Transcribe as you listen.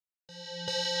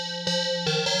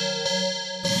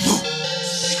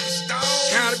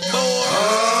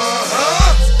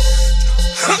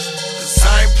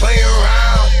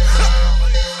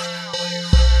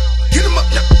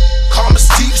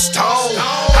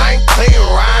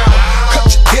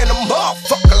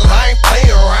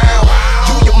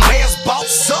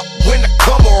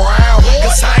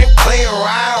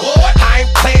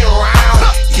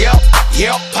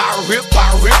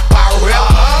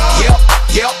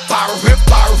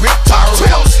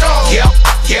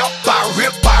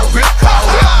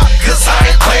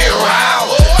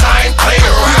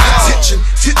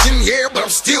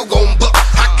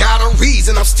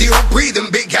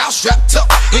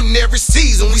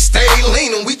stay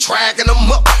leaning, we tracking them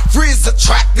up. Frizz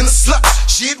attracting the sluts.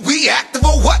 Shit, we active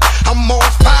or what? I'm on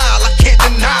fire, I can't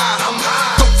deny. I'm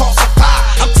high, don't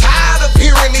falsify. I'm tired of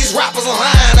hearing these rappers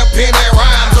line up in their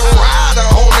rhymes. A rider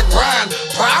on the grind,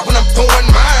 proud when I'm throwing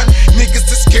mine. Niggas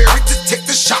too scary to take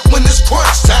the shot when it's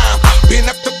crunch time. Been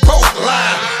up the broke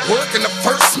line, working the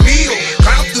first meal,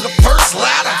 climb through the first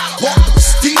ladder, walk up a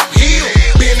steep hill.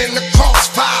 Been in the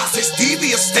crossfire, say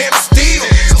Stevie a stand still.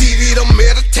 Stevie done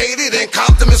meditated and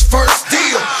copped him his first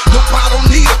deal. Nope, I don't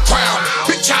need a crown,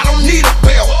 bitch, I don't need a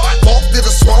belt. Walked through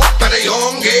the swamp at a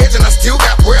young age and I still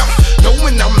got breath.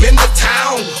 Knowing I'm in the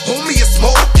town, homie, it's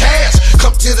more cash.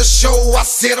 Come to the show, I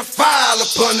set a file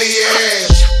up on the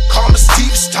edge. Call me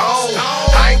Steve Stone,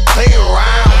 I ain't playing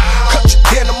around. Cut your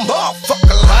denim,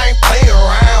 motherfucker, I ain't playing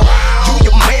around. You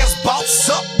your man's boss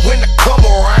up when I come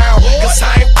around, cause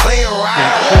I ain't playing around.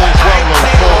 I ain't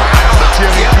playing around.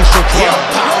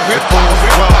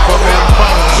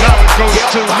 Now it goes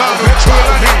to Manu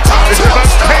Tuilagi. It's about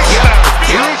pace now.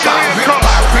 Uruguayan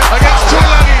cross against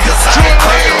Tuilagi.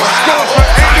 Tuilagi scores for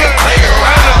England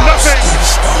out of nothing.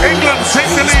 England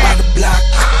take the lead.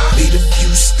 Made a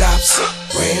few stops,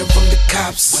 ran from the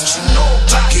cops.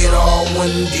 Took it all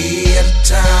one day at a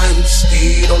time.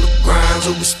 Stayed on the grind,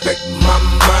 so respect my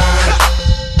mind.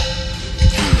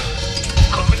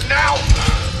 Coming now.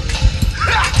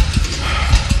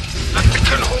 Nothing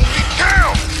can hold me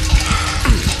down.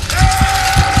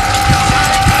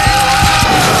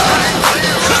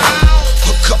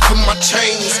 Hook up in my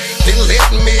chains, they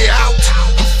letting me out.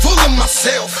 I'm full of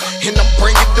myself, and I'm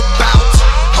bringing the bout.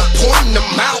 I'm pointing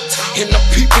them out, and I'm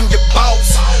peeping your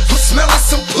boss. I'm smelling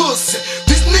some pussy,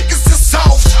 these niggas is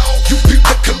soft. You peep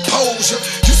the composure,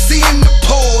 you see in the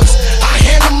pores. I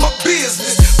handle my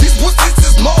business, these pussies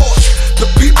is more.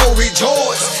 The people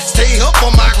rejoice, stay up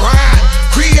on my grind.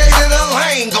 Created a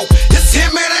lane, go, it's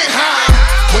him, it ain't high.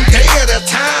 One day at a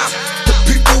time, the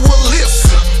people will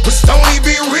listen. But Stoney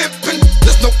be ripping,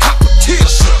 there's no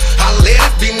competition. I let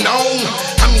it be known,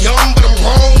 I'm young but I'm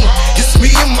wrong. It's me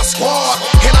and my squad,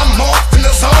 and I'm off in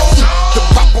the zone. The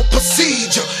proper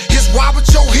procedure is why with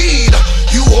your heater.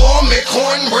 You all make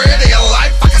cornbread in your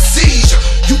life like a seizure.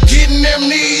 You getting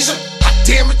amnesia, I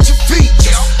damn it your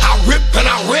features. I rip and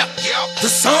I rep, the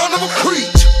son of a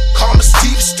preacher. Call me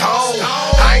Steve Stone,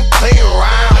 I ain't playing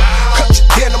around. Cut your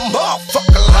denim,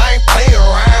 motherfucker, I ain't playing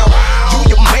around.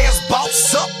 You your man's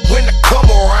boss up when I come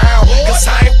around, cause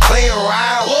I ain't playing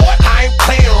around. I ain't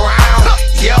playing around.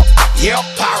 Yep, yep,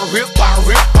 I rip, I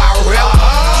rip, I rip.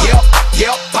 Yep,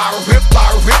 yep, I rip, I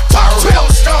rip, I rip.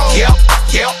 Yep,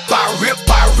 yep, I rip,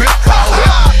 I rip, I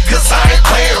rip. Cause I ain't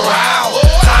playing around,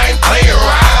 I ain't playing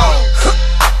around.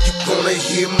 You gonna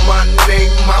hear my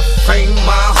name, my fame,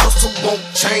 my hustle won't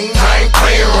change. I ain't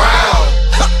playing around.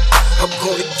 I'm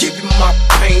gonna give you my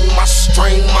pain, my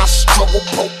strain, my struggle,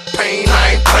 propane.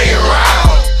 I ain't playing around.